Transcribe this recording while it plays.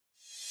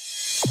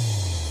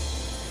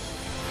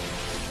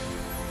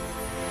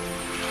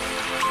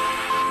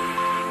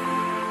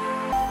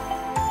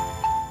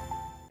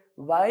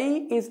why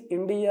is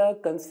India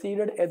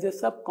considered as a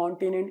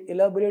subcontinent?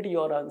 Elaborate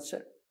your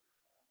answer.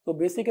 So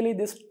basically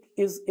this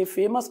is a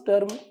famous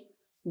term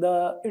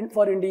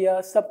for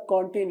India,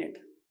 subcontinent.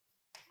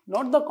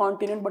 Not the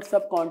continent but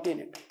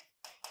subcontinent.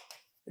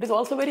 It is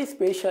also very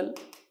special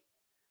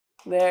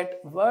that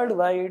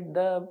worldwide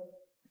the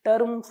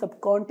term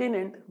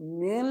subcontinent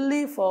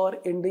mainly for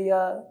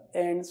India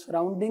and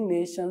surrounding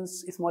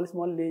nations,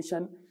 small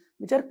nations,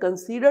 which are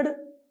considered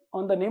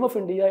on the name of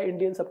India,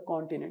 Indian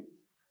subcontinent.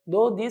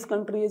 Though these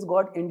countries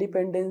got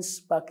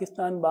independence,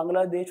 Pakistan,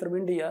 Bangladesh from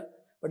India,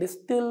 but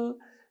still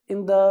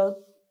in the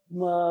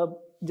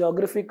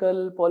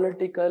geographical,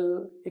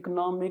 political,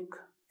 economic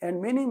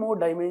and many more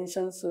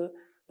dimensions,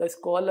 the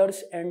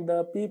scholars and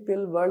the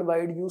people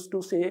worldwide used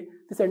to say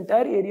this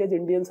entire area is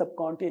Indian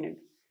subcontinent,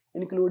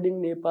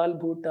 including Nepal,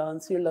 Bhutan,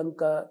 Sri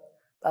Lanka,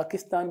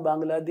 Pakistan,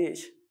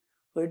 Bangladesh.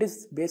 So it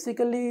is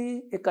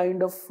basically a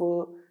kind of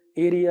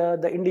area,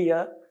 the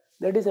India,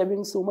 that is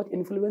having so much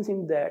influence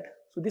in that.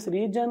 So this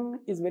region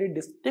is very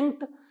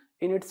distinct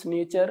in its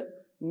nature,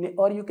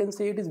 or you can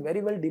say it is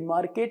very well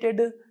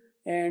demarcated,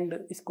 and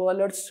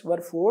scholars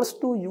were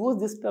forced to use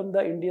this term,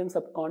 the Indian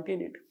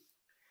subcontinent.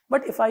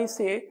 But if I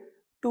say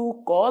to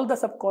call the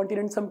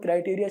subcontinent, some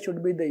criteria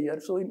should be there.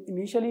 So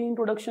initially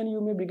introduction you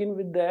may begin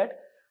with that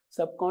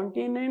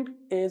subcontinent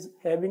is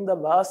having the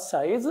vast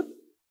size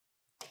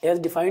as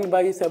defined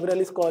by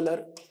several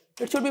scholars.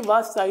 It should be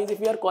vast size. If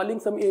we are calling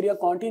some area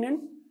continent,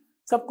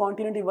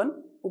 subcontinent even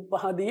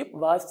Upahadip,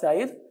 vast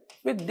size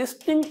with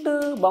distinct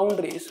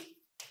boundaries.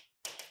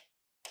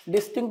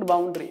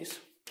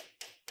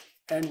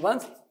 And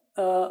once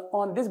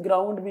on this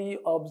ground we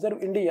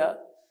observe India,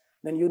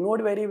 then you know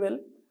very well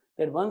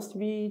that once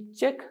we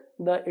check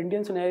the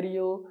Indian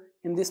scenario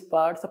in this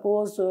part,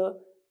 suppose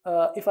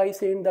if I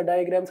say in the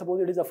diagram, suppose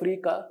it is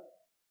Africa,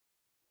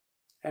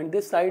 and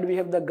this side we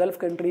have the Gulf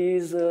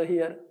countries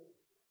here,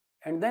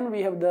 and then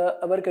we have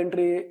our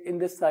country in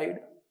this side,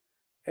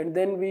 and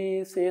then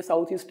we say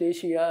Southeast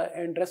Asia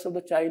and rest of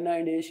the China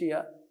and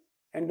Asia,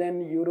 and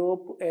then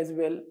Europe as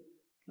well,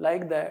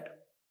 like that.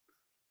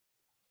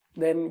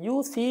 Then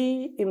you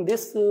see in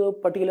this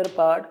particular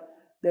part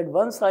that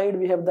one side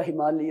we have the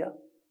Himalaya,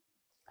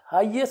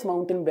 highest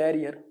mountain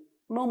barrier.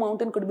 No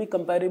mountain could be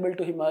comparable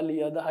to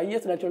Himalaya, the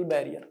highest natural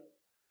barrier,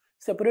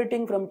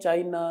 separating from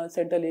China,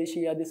 Central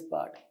Asia, this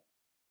part,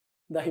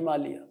 the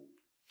Himalaya.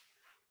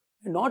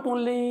 Not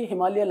only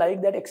Himalaya,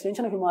 like that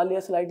extension of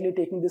Himalaya slightly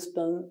taking this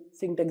turn,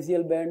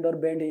 syntaxial band or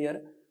band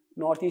here,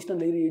 northeastern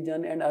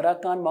region, and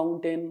Arakan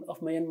mountain of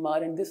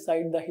Myanmar, and this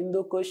side the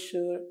Hindu Kush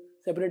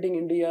separating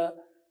India,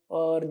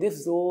 or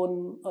this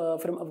zone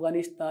from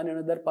Afghanistan and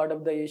another part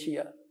of the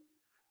Asia.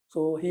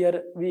 So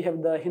here we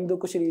have the Hindu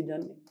Kush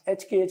region,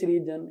 HKH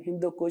region,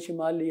 Hindu Kush,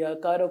 Himalaya,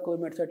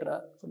 Karakoram,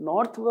 etc. So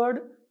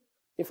northward,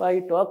 if I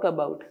talk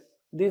about,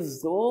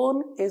 this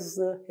zone is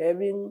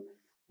having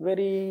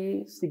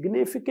very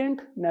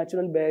significant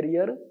natural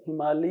barrier,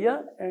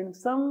 Himalaya, and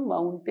some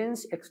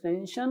mountains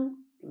extension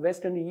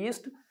west and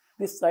east,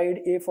 this side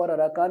A for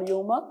Arakan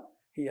Yoma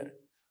here.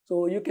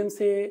 So you can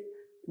say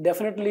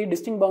definitely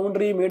distinct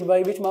boundary made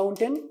by which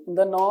mountain? In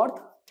the north,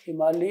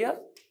 Himalaya,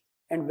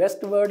 and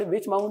westward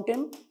which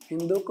mountain?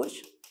 Hindu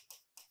Kush.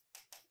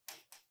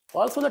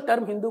 Also the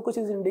term Hindu Kush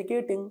is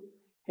indicating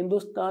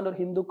Hindustan or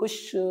Hindu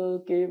Kush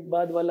ke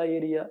baad wala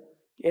area.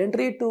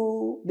 Entry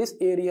to this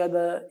area,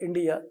 the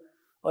India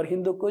or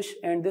Hindu Kush,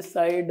 and this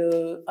side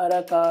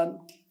Arakan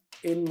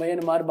in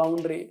Myanmar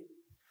boundary.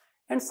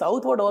 And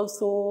southward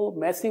also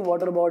massive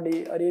water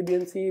body,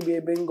 Arabian Sea, Bay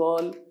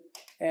Bengal,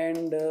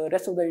 and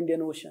rest of the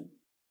Indian Ocean.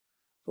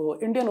 So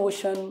Indian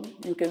Ocean,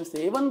 you can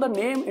say, even the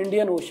name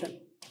Indian Ocean.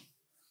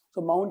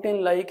 So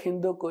mountain like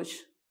Hindu Kush,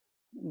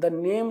 the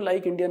name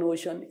like Indian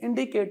Ocean,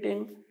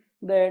 indicating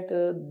that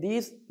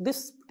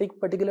this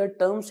particular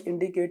terms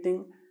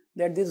indicating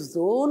that this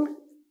zone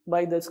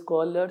by the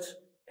scholars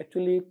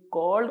actually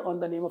called on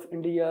the name of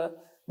India,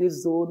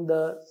 this zone,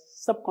 the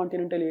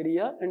subcontinental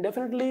area, and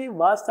definitely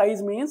vast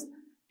size means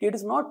it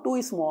is not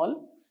too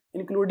small,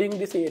 including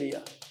this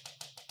area,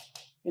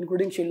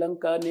 including Sri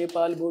Lanka,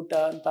 Nepal,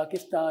 Bhutan,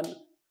 Pakistan,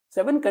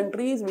 7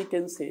 countries we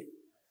can say.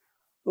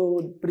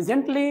 So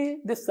presently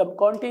this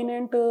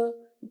subcontinent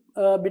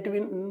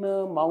between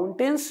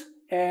mountains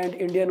and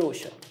Indian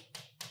Ocean.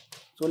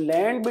 So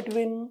land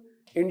between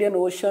Indian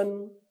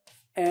Ocean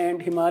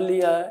and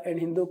Himalaya and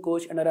Hindu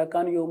Kush and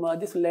Arakan Yoma,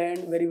 this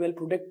land very well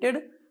protected,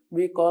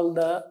 we call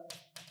the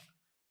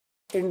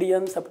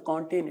Indian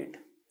subcontinent,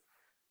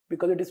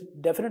 because it is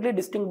definitely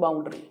distinct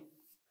boundary.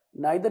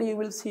 Neither you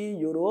will see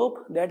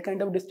Europe, that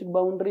kind of distinct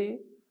boundary,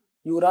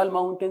 Ural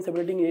mountain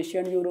separating Asia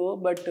and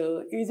Europe, but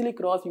easily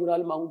cross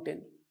Ural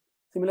mountain.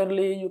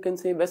 Similarly, you can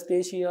say West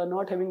Asia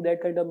not having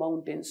that kind of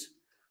mountains.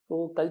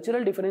 So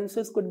cultural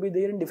differences could be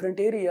there in different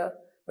area,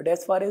 but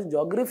as far as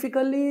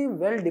geographically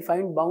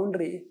well-defined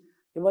boundary,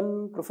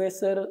 even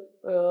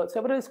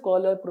several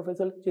scholars,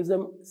 Professor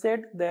Chisholm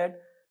said that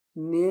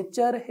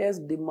nature has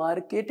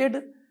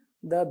demarcated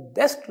the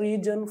best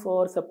region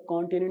for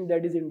subcontinent,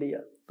 that is India.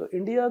 तो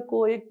India को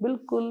एक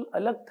बिल्कुल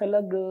अलग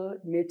थलग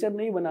nature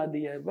नहीं बना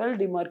दिया है, well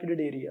demarcated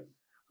area.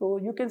 So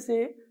you can say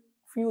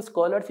few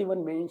scholars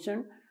even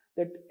mentioned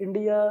that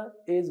India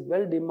is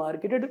well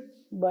demarcated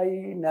by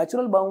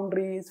natural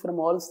boundaries from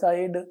all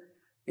sides,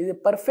 is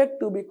perfect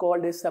to be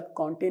called a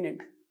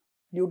subcontinent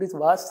due to its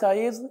vast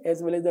size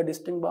as well as the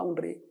distinct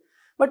boundary.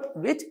 But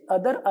which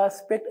other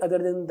aspect other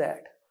than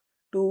that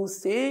to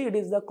say it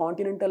is the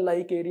continental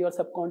like area or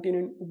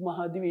subcontinent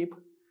Mahadweep,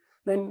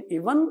 then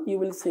even you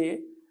will say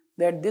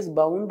that this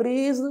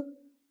boundary is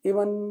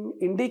even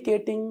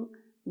indicating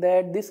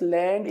that this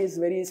land is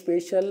very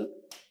special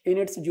in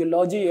its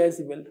geology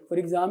as well. For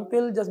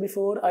example, just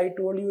before I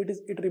told you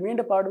it remained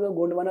a part of the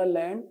Gondwana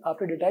land.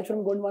 After detached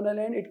from Gondwana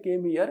land, it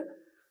came here.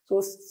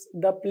 So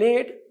the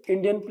plate,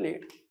 Indian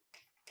plate.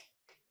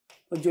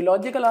 The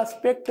geological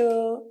aspect,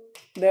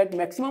 that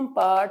maximum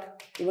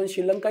part, even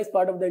Sri Lanka is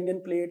part of the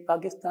Indian plate,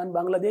 Pakistan,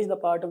 Bangladesh the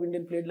part of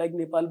Indian plate like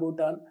Nepal,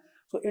 Bhutan.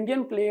 So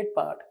Indian plate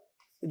part.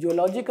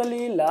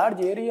 Geologically large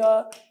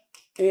area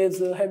is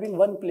having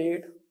one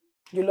plate.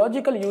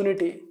 Geological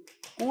unity,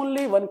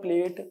 only one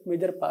plate,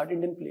 major part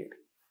Indian plate.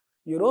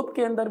 Europe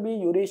के अंदर भी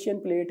Eurasian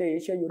plate है,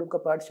 Asia Europe का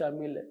part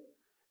शामिल है.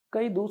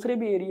 कई दूसरे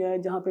भी एरिया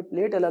हैं जहाँ पे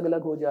प्लेट अलग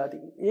अलग हो जाती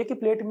है. एक ही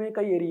प्लेट में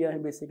कई एरिया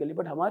हैं बेसिकली,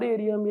 बट हमारे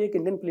एरिया में एक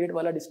इंडियन प्लेट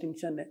वाला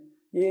डिस्टिंक्शन है.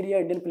 ये एरिया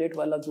इंडियन प्लेट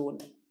वाला जोन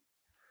है.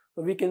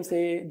 तो we can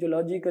say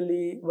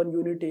geologically one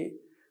unity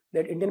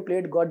that Indian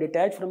plate got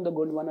detach from the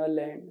Gondwana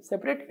land,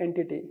 separate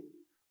entity.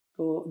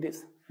 तो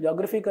this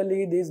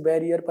geographically this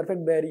barrier,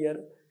 perfect barrier.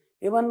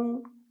 Even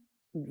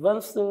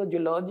once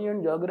geology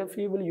and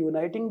geography will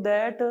uniting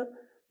that,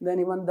 then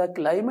even the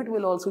climate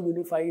will also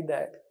unify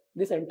that.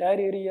 This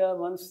entire area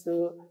once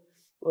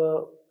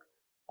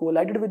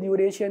collided with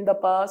Eurasia in the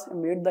past,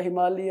 made the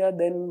Himalaya,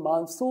 then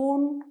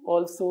monsoon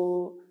also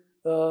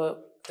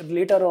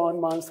later on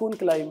monsoon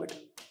climate.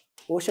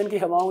 Ocean की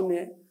हवाओं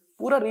ने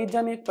पूरा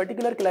reason एक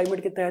particular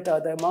climate के तहत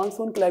आता है,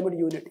 monsoon climate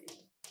unity.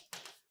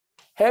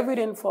 Heavy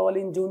rainfall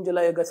in June,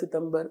 July, August,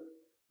 September.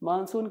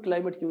 Monsoon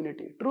climate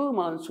unity. True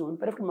monsoon,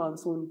 perfect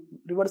monsoon.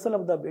 Reversal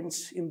of the winds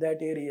in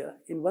that area.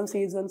 In one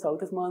season,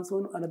 southeast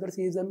monsoon. Another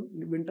season,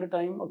 winter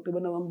time,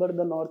 October, November,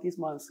 the northeast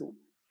monsoon.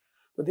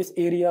 So this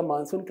area,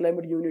 monsoon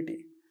climate unity.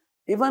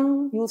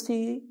 Even you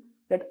see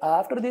that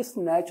after this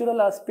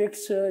natural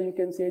aspects, you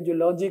can say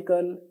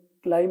geological,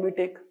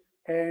 climatic,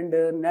 and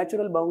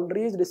natural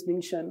boundaries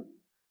distinction.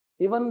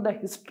 Even the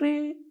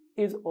history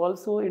is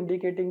also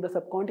indicating the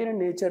subcontinent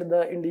nature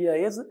the India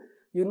is.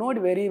 You know it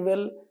very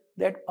well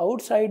that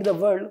outside the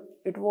world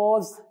it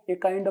was a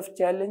kind of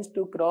challenge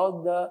to cross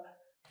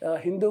the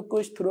Hindu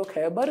Kush through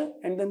Khyber,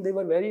 and then they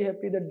were very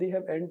happy that they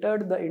have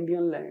entered the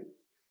Indian land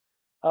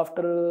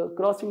after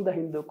crossing the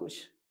Hindu Kush.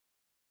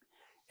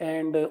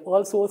 And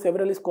also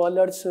several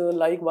scholars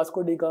like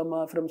Vasco da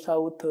Gama from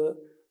south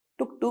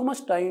took too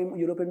much time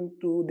European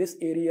to this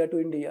area to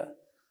India.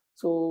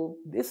 So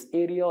this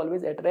area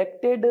always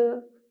attracted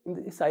in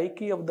the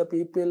psyche of the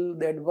people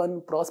that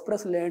one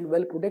prosperous land,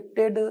 well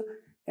protected,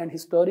 and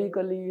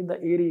historically the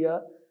area,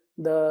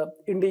 the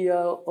India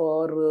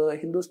और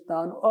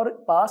हिंदुस्तान और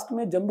past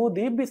में जम्बू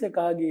द्वीप भी से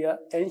कहा गया,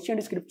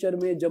 ancient scripture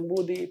में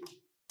जम्बू द्वीप,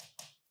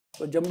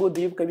 तो जम्बू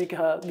द्वीप कभी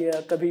कहा गया,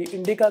 कभी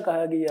इंडिका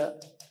कहा गया,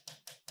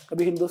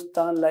 कभी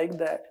Hindustan, like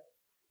that.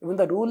 Even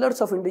the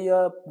rulers of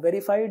India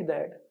verified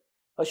that.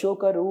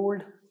 Ashoka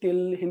ruled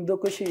till Hindu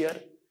Kush here.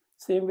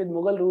 Same with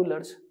Mughal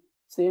rulers,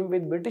 same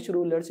with British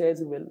rulers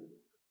as well.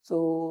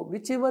 So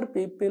whichever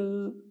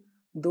people,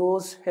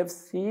 those have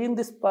seen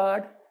this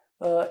part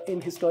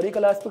in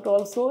historical aspect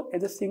also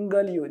as a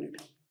single unit,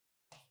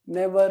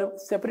 never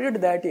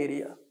separated that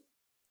area.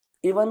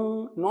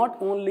 Even not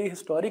only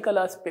historical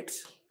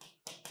aspects,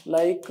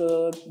 like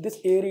this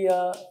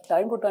area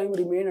time to time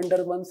remain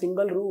under one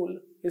single rule,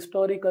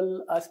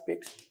 historical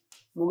aspects,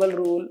 Mughal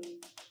rule,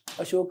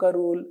 Ashoka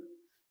rule,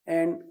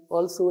 and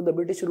also the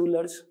British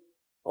rulers,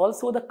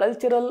 also the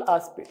cultural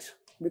aspects.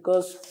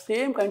 Because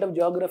same kind of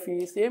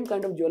geography, same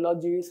kind of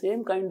geology,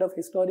 same kind of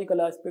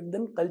historical aspect,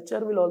 then culture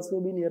will also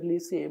be nearly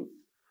same.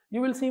 You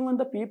will see even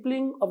the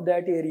peopling of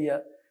that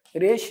area,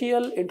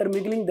 racial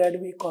intermingling that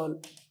we call.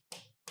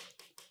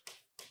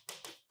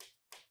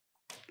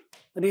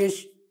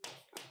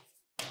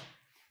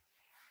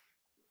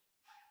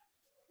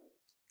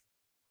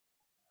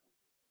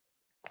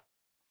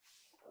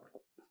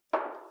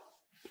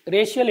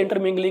 Racial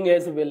intermingling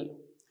as well.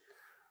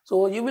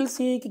 So you will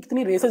see कि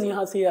कितनी races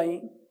यहाँ से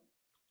आई,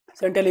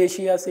 central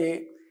Asia से,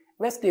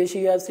 waste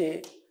Asia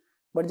से,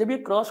 but जब ये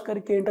cross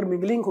करके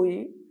intermingling हुई,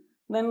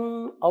 then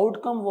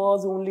outcome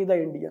was only the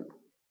Indian.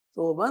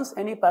 So once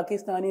any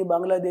Pakistani,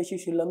 Bangladeshi,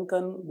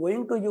 Sri Lankan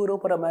going to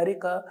Europe और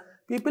America,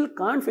 people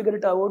can't figure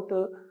it out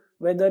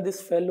whether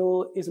this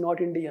fellow is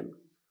not Indian.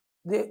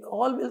 They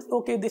all will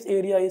okay this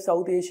area is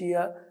south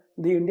Asia,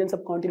 the Indian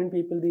subcontinent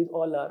people, these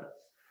all are.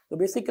 So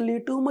basically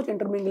too much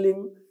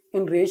intermingling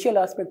in racial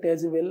aspect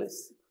as well.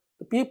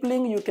 The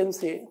peopling, you can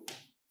say,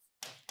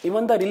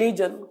 even the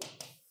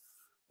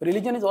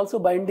religion is also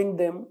binding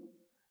them.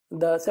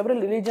 The several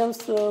religions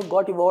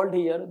got evolved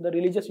here, the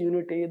religious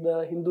unity,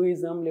 the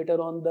Hinduism, later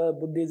on the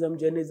Buddhism,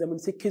 Jainism and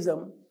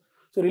Sikhism.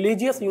 So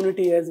religious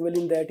unity as well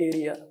in that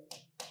area.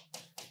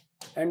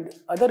 And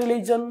other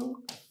religion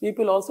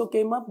people also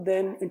came up,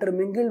 then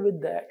intermingled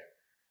with that.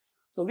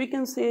 So we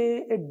can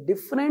say a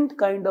different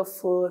kind of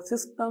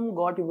system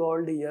got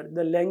evolved here.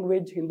 The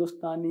language,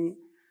 Hindustani,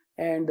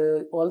 and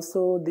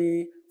also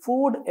the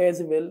food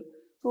as well.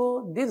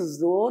 So this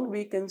zone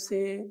we can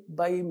say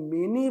by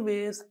many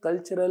ways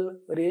cultural,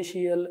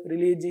 racial,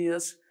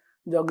 religious,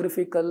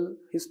 geographical,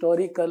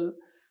 historical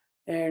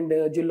and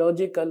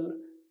geological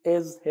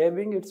is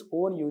having its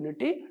own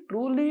unity,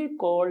 truly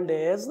called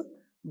as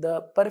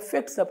the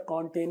perfect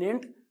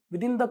subcontinent.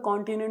 Within the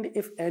continent,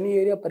 if any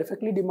area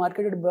perfectly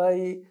demarcated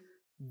by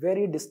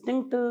very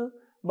distinct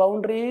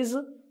boundaries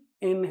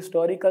in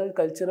historical,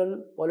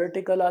 cultural,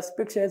 political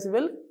aspects as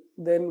well,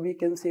 then we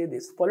can say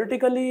this.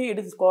 Politically, it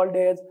is called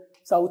as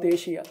South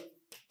Asia.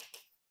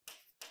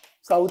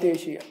 South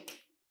Asia,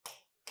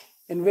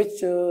 in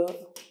which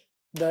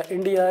the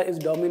India is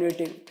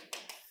dominating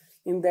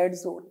in that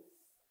zone.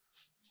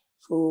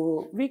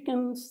 So we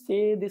can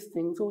say this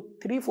thing. So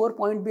 3-4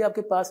 points bhi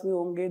aapke paas mein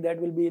honge, that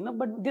will be enough.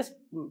 But this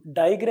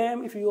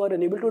diagram, if you are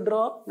unable to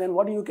draw, then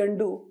what you can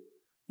do?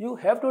 You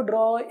have to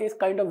draw a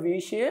kind of V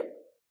shape,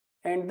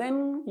 and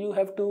then you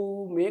have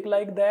to make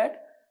like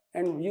that,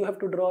 and you have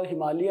to draw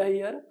Himalaya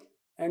here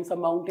and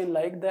some mountain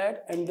like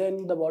that, and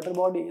then the water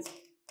bodies.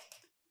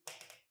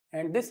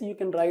 And this you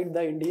can write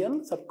the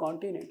Indian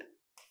subcontinent,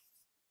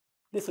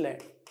 this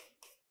land,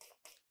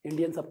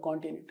 Indian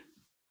subcontinent.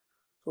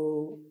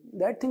 So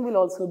that thing will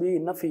also be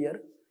enough here.